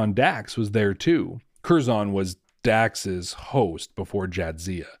Curzon Dax was there too. Curzon was Dax's host before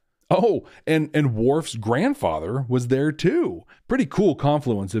Jadzia. Oh, and Worf's grandfather was there too. Pretty cool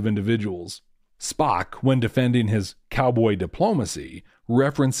confluence of individuals. Spock, when defending his cowboy diplomacy,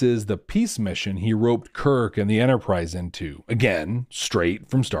 references the peace mission he roped Kirk and the Enterprise into, again, straight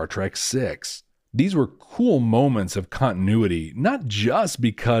from Star Trek VI. These were cool moments of continuity, not just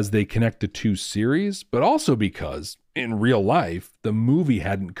because they connect the two series, but also because, in real life, the movie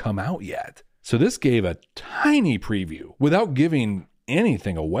hadn't come out yet. So this gave a tiny preview, without giving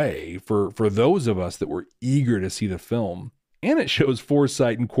anything away, for those of us that were eager to see the film. And it shows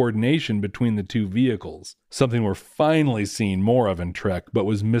foresight and coordination between the two vehicles, something we're finally seeing more of in Trek, but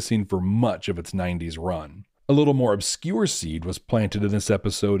was missing for much of its 90s run. A little more obscure seed was planted in this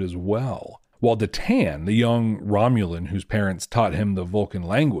episode as well. While Datan, the young Romulan whose parents taught him the Vulcan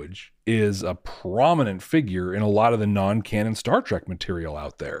language, is a prominent figure in a lot of the non-canon Star Trek material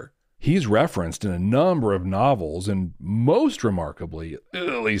out there. He's referenced in a number of novels, and most remarkably,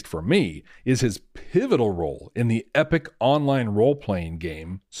 at least for me, is his pivotal role in the epic online role-playing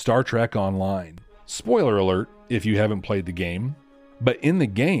game, Star Trek Online. Spoiler alert if you haven't played the game, but in the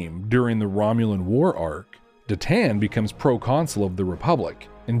game, during the Romulan War arc, Datan becomes proconsul of the Republic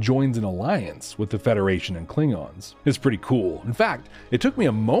and joins an alliance with the Federation and Klingons. It's pretty cool. In fact, it took me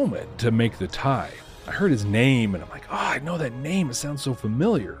a moment to make the tie. I heard his name and I'm like, I know that name, it sounds so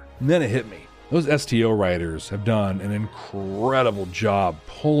familiar. And then it hit me. Those STO writers have done an incredible job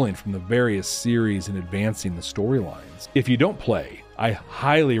pulling from the various series and advancing the storylines. If you don't play, I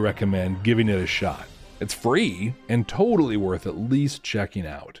highly recommend giving it a shot. It's free and totally worth at least checking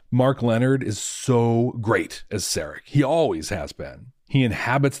out. Mark Leonard is so great as Sarek. He always has been. He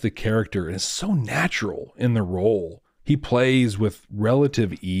inhabits the character and is so natural in the role. He plays with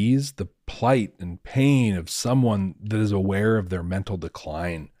relative ease the plight and pain of someone that is aware of their mental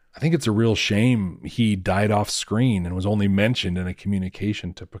decline. I think it's a real shame he died off screen and was only mentioned in a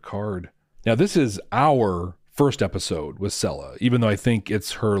communication to Picard. Now, this is our first episode with Sella, even though I think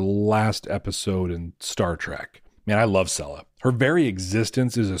it's her last episode in Star Trek. Man, I love Sella. Her very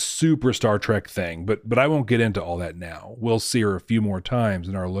existence is a super Star Trek thing, but I won't get into all that now. We'll see her a few more times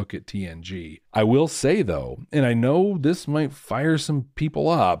in our look at TNG. I will say, though, and I know this might fire some people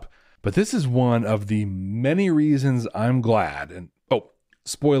up, but this is one of the many reasons I'm glad, and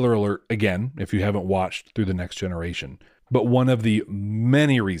spoiler alert again, if you haven't watched Through the Next Generation, but one of the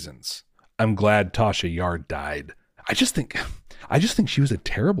many reasons I'm glad Tasha Yar died. I just think she was a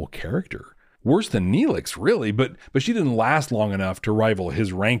terrible character. Worse than Neelix, really, but she didn't last long enough to rival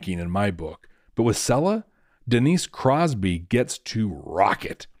his ranking in my book. But with Sella, Denise Crosby gets to rock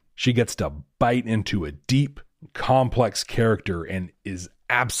it. She gets to bite into a deep, complex character and is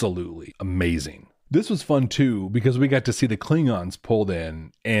absolutely amazing. This was fun too, because we got to see the Klingons pulled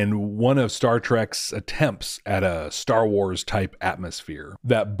in and one of Star Trek's attempts at a Star Wars type atmosphere.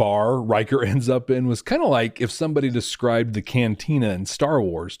 That bar Riker ends up in was kind of like if somebody described the cantina in Star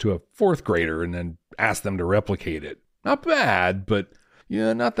Wars to a fourth grader and then asked them to replicate it. Not bad, but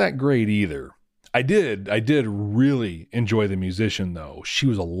yeah, not that great either. I did really enjoy the musician though. She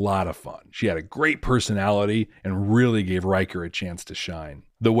was a lot of fun. She had a great personality and really gave Riker a chance to shine.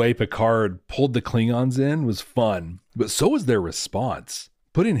 The way Picard pulled the Klingons in was fun, but so was their response.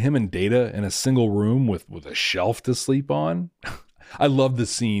 Putting him and Data in a single room with a shelf to sleep on. I love the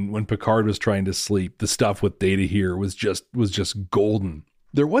scene when Picard was trying to sleep. The stuff with Data here was just golden.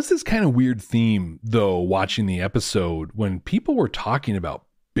 There was this kind of weird theme though watching the episode when people were talking about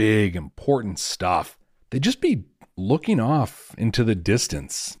big, important stuff. They'd just be looking off into the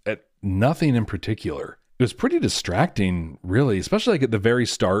distance at nothing in particular. It was pretty distracting, really, especially like at the very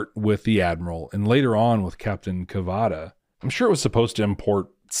start with the Admiral and later on with Captain Kavada. I'm sure it was supposed to import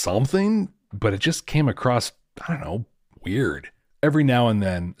something, but it just came across, I don't know, weird. Every now and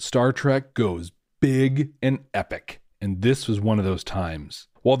then, Star Trek goes big and epic, and this was one of those times.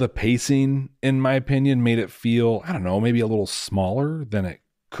 While the pacing, in my opinion, made it feel, I don't know, maybe a little smaller than it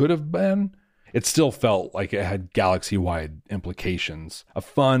could have been, it still felt like it had galaxy-wide implications. A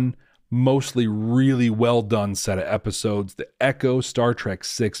fun, mostly really well done set of episodes that echo Star Trek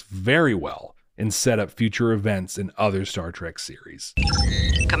VI very well and set up future events in other Star Trek series.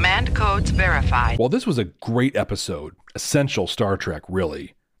 Command codes verified. While this was a great episode, essential Star Trek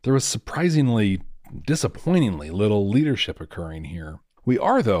really, there was surprisingly, disappointingly little leadership occurring here. We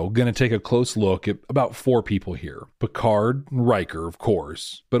are, though, going to take a close look at about 4 people here. Picard and Riker, of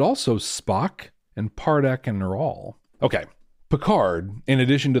course, but also Spock and Pardek and Neral. Okay, Picard, in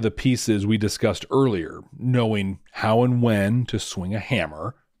addition to the pieces we discussed earlier, knowing how and when to swing a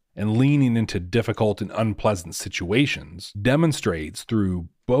hammer and leaning into difficult and unpleasant situations, demonstrates through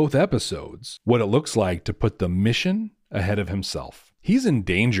both episodes what it looks like to put the mission ahead of himself. He's in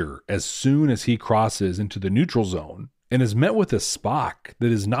danger as soon as he crosses into the neutral zone and is met with a Spock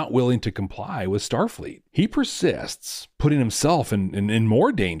that is not willing to comply with Starfleet. He persists, putting himself in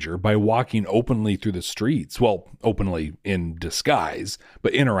more danger by walking openly through the streets, well, openly in disguise,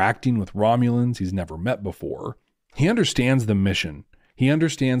 but interacting with Romulans he's never met before. He understands the mission. He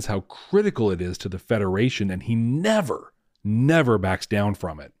understands how critical it is to the Federation, and he never backs down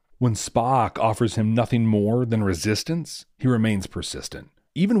from it. When Spock offers him nothing more than resistance, he remains persistent.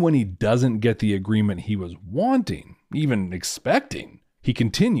 Even when he doesn't get the agreement he was wanting, even expecting, he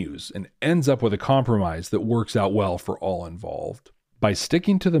continues and ends up with a compromise that works out well for all involved. By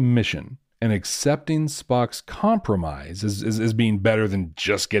sticking to the mission and accepting Spock's compromise as being better than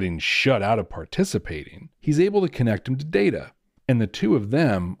just getting shut out of participating, he's able to connect him to Data, and the two of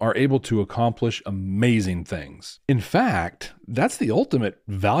them are able to accomplish amazing things. In fact, that's the ultimate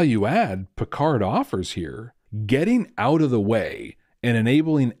value add Picard offers here, getting out of the way and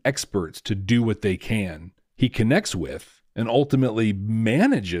enabling experts to do what they can. He connects with and ultimately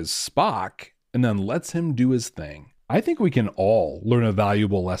manages Spock and then lets him do his thing. I think we can all learn a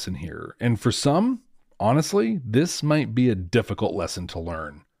valuable lesson here. And for some, honestly, this might be a difficult lesson to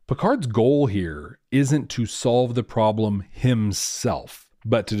learn. Picard's goal here isn't to solve the problem himself,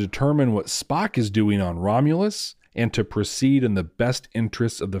 but to determine what Spock is doing on Romulus and to proceed in the best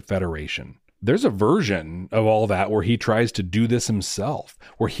interests of the Federation. There's a version of all that where he tries to do this himself,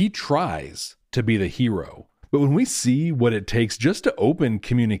 where he tries to be the hero. But when we see what it takes just to open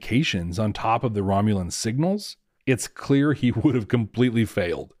communications on top of the Romulan signals, it's clear he would have completely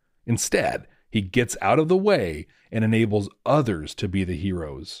failed. Instead, he gets out of the way and enables others to be the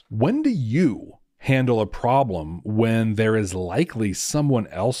heroes. When do you handle a problem when there is likely someone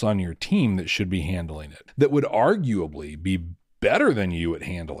else on your team that should be handling it, that would arguably be better than you at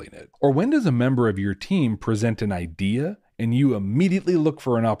handling it? Or when does a member of your team present an idea and you immediately look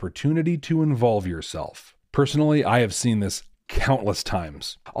for an opportunity to involve yourself? Personally, I have seen this countless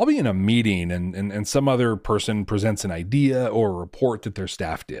times. I'll be in a meeting and some other person presents an idea or a report that their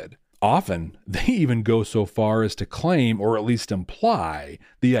staff did. Often, they even go so far as to claim or at least imply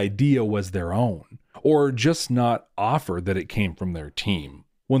the idea was their own, or just not offer that it came from their team.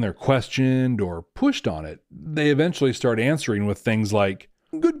 When they're questioned or pushed on it, they eventually start answering with things like,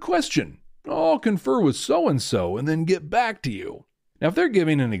 "Good question. I'll confer with so-and-so and then get back to you." Now, if they're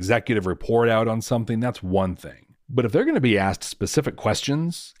giving an executive report out on something, that's one thing. But if they're going to be asked specific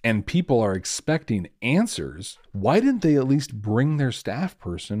questions and people are expecting answers, why didn't they at least bring their staff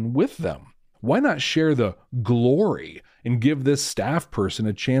person with them? Why not share the glory and give this staff person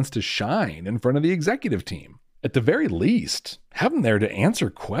a chance to shine in front of the executive team. At the very least, have them there to answer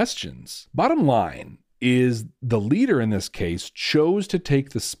questions. Bottom line is the leader in this case chose to take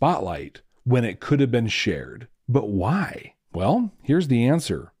the spotlight when it could have been shared. But why? Well, here's the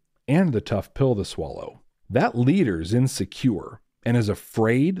answer and the tough pill to swallow. That leader's insecure and is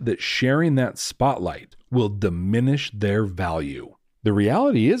afraid that sharing that spotlight will diminish their value. The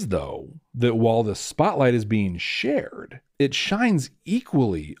reality is, though, that while the spotlight is being shared, it shines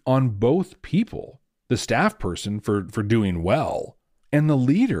equally on both people. The staff person for doing well, and the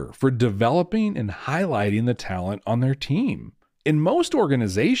leader for developing and highlighting the talent on their team. In most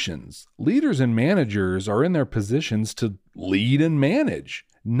organizations, leaders and managers are in their positions to lead and manage,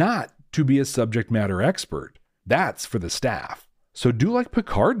 not to be a subject matter expert. That's for the staff. So do like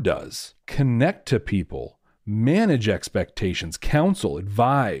Picard does. Connect to people. Manage expectations, counsel,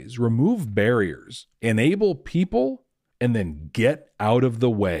 advise, remove barriers, enable people, and then get out of the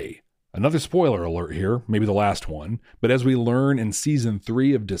way. Another spoiler alert here, maybe the last one, but as we learn in season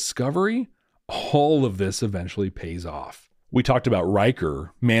 3 of Discovery, all of this eventually pays off. We talked about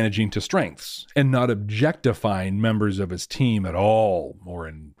Riker managing to strengths and not objectifying members of his team at all or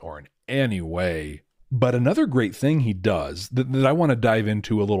in any way. But another great thing he does that I want to dive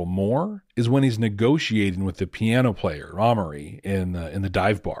into a little more is when he's negotiating with the piano player, Amory, in the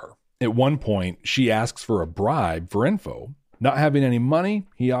dive bar. At one point, she asks for a bribe for info. Not having any money,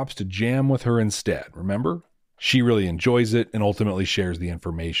 he opts to jam with her instead, remember? She really enjoys it and ultimately shares the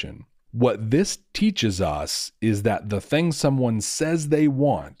information. What this teaches us is that the thing someone says they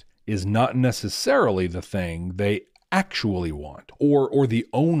want is not necessarily the thing they actually want or the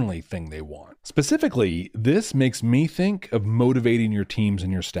only thing they want. Specifically, this makes me think of motivating your teams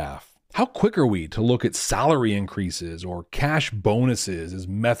and your staff. How quick are we to look at salary increases or cash bonuses as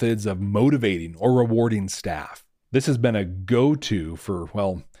methods of motivating or rewarding staff? This has been a go-to for,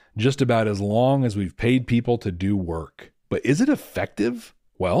 well, just about as long as we've paid people to do work. But is it effective?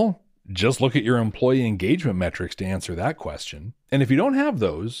 Well, just look at your employee engagement metrics to answer that question. And if you don't have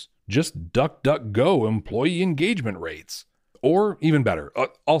those, just DuckDuckGo employee engagement rates. Or even better,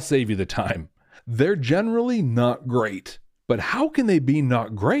 I'll save you the time. They're generally not great. But how can they be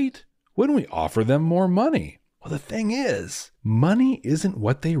not great when we offer them more money? Well, the thing is, money isn't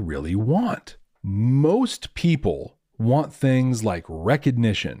what they really want. Most people want things like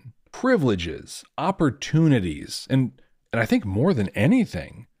recognition, privileges, opportunities, and I think more than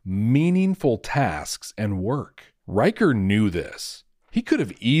anything, meaningful tasks and work. Riker knew this. He could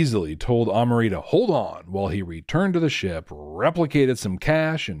have easily told Amory to hold on while he returned to the ship, replicated some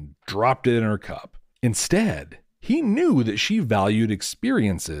cash, and dropped it in her cup. Instead, he knew that she valued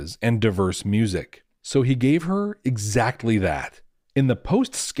experiences and diverse music, so he gave her exactly that. In the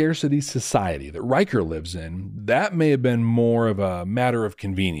post-scarcity society that Riker lives in, that may have been more of a matter of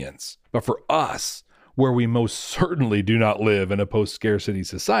convenience. But for us, where we most certainly do not live in a post-scarcity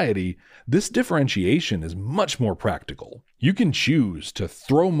society, this differentiation is much more practical. You can choose to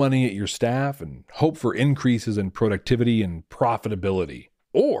throw money at your staff and hope for increases in productivity and profitability.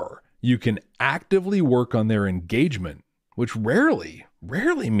 Or you can actively work on their engagement, which rarely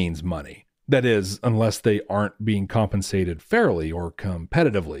means money. That is, unless they aren't being compensated fairly or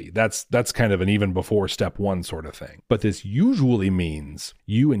competitively. That's kind of an even before step one sort of thing. But this usually means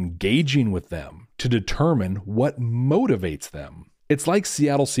you engaging with them to determine what motivates them. It's like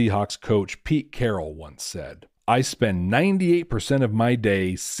Seattle Seahawks coach Pete Carroll once said, "I spend 98% of my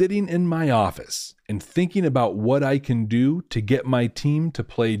day sitting in my office and thinking about what I can do to get my team to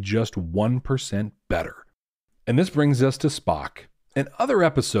play just 1% better." And this brings us to Spock. In other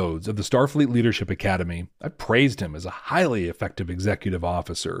episodes of the Starfleet Leadership Academy, I praised him as a highly effective executive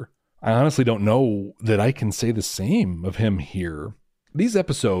officer. I honestly don't know that I can say the same of him here. These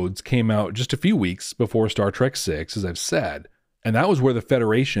episodes came out just a few weeks before Star Trek VI, as I've said, and that was where the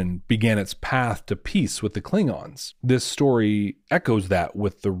Federation began its path to peace with the Klingons. This story echoes that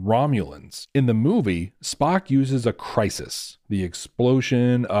with the Romulans. In the movie, Spock uses a crisis, the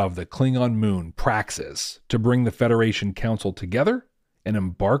explosion of the Klingon moon Praxis, to bring the Federation Council together and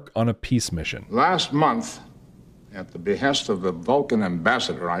embark on a peace mission. Last month, at the behest of the Vulcan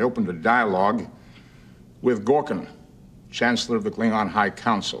ambassador, I opened a dialogue with Gorkin, Chancellor of the Klingon High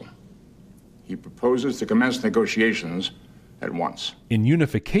Council. He proposes to commence negotiations at once. In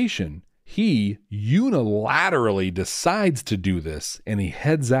Unification, he unilaterally decides to do this and he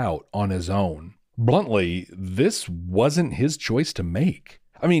heads out on his own. Bluntly, this wasn't his choice to make.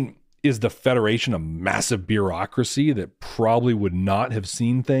 I mean, is the Federation a massive bureaucracy that probably would not have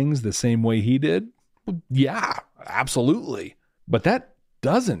seen things the same way he did? Well, yeah, absolutely. But that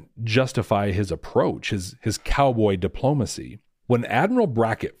doesn't justify his approach, his cowboy diplomacy. When Admiral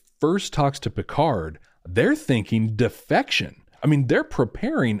Brackett first talks to Picard, they're thinking defection. I mean, they're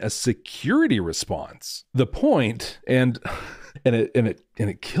preparing a security response. The point, and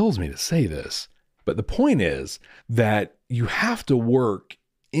it kills me to say this, but the point is that you have to work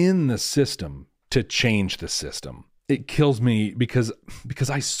in the system to change the system. It kills me because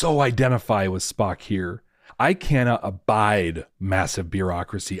I so identify with Spock here. I cannot abide massive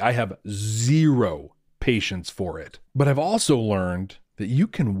bureaucracy. I have zero patience for it. But I've also learned that you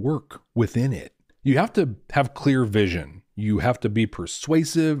can work within it. You have to have clear vision. You have to be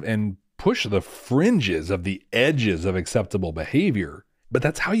persuasive and push the fringes of the edges of acceptable behavior. But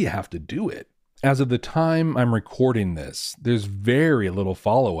that's how you have to do it. As of the time I'm recording this, there's very little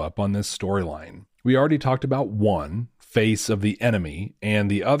follow-up on this storyline. We already talked about one, Face of the Enemy, and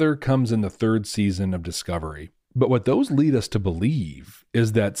the other comes in the 3rd season of Discovery. But what those lead us to believe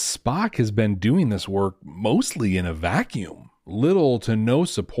is that Spock has been doing this work mostly in a vacuum. Little to no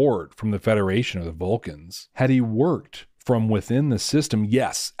support from the Federation or the Vulcans. Had he worked from within the system,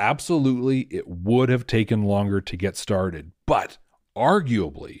 yes, absolutely, it would have taken longer to get started. But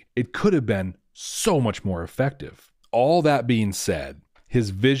arguably, it could have been so much more effective. All that being said,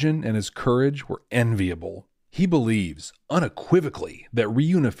 his vision and his courage were enviable. He believes unequivocally that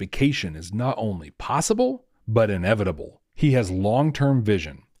reunification is not only possible, but inevitable. He has long-term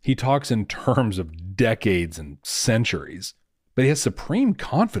vision. He talks in terms of decades and centuries, but he has supreme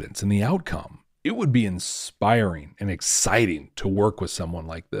confidence in the outcome. It would be inspiring and exciting to work with someone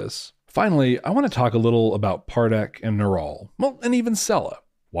like this. Finally, I want to talk a little about Pardek and Neral, well, and even Sella.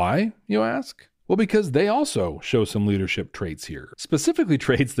 Why, you ask? Well, because they also show some leadership traits here, specifically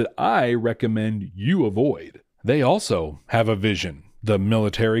traits that I recommend you avoid. They also have a vision, the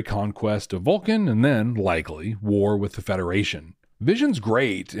military conquest of Vulcan, and then, likely, war with the Federation. Vision's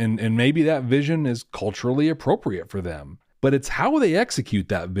great, and maybe that vision is culturally appropriate for them, but it's how they execute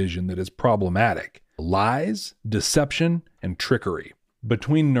that vision that is problematic. Lies, deception, and trickery.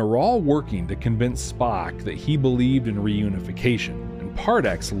 Between Neral working to convince Spock that he believed in reunification,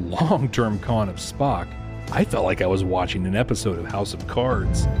 Pardek's long-term con of Spock, I felt like I was watching an episode of House of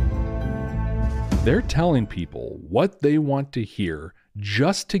Cards. They're telling people what they want to hear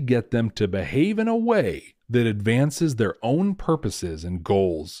just to get them to behave in a way that advances their own purposes and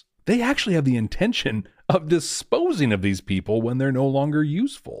goals. They actually have the intention of disposing of these people when they're no longer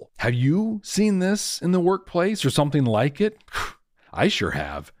useful. Have you seen this in the workplace or something like it? I sure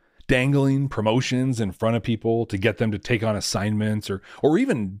have. Dangling promotions in front of people to get them to take on assignments or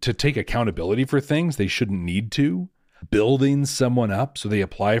even to take accountability for things they shouldn't need to. Building someone up so they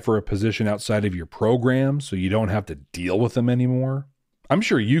apply for a position outside of your program so you don't have to deal with them anymore. I'm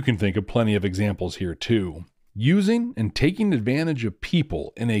sure you can think of plenty of examples here too. Using and taking advantage of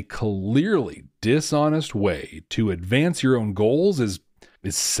people in a clearly dishonest way to advance your own goals is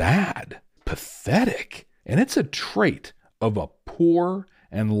sad, pathetic, and it's a trait of a poor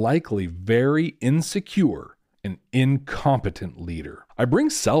and likely very insecure and incompetent leader. I bring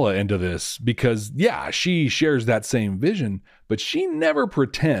Sella into this because, yeah, she shares that same vision, but she never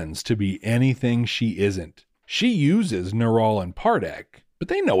pretends to be anything she isn't. She uses Neral and Pardek, but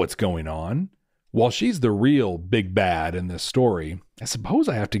they know what's going on. While she's the real big bad in this story, I suppose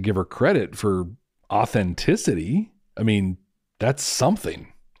I have to give her credit for authenticity. I mean, that's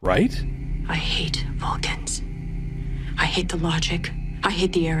something, right? I hate Vulcans. I hate the logic. I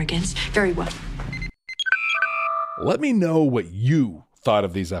hate the arrogance. Very well. Let me know what you thought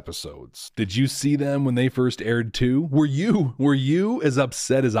of these episodes. Did you see them when they first aired too? Were you as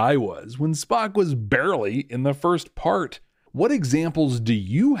upset as I was when Spock was barely in the first part? What examples do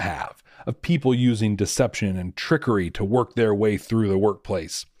you have of people using deception and trickery to work their way through the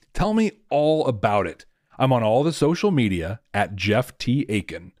workplace? Tell me all about it. I'm on all the social media at Jeff T.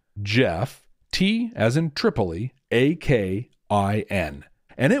 Akin. Jeff, T as in Tripoli, A-K-I-N.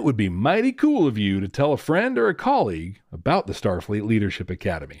 And it would be mighty cool of you to tell a friend or a colleague about the Starfleet Leadership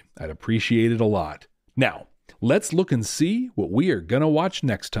Academy. I'd appreciate it a lot. Now, let's look and see what we are going to watch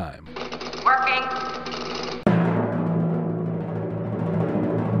next time. Working.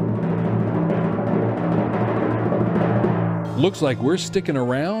 Looks like we're sticking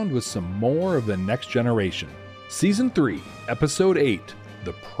around with some more of The Next Generation. Season 3, Episode 8,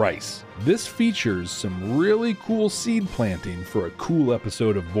 The Price. This features some really cool seed planting for a cool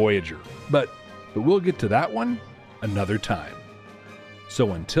episode of Voyager. But we'll get to that one another time.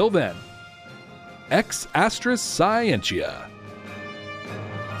 So until then, Ex Astra Scientia.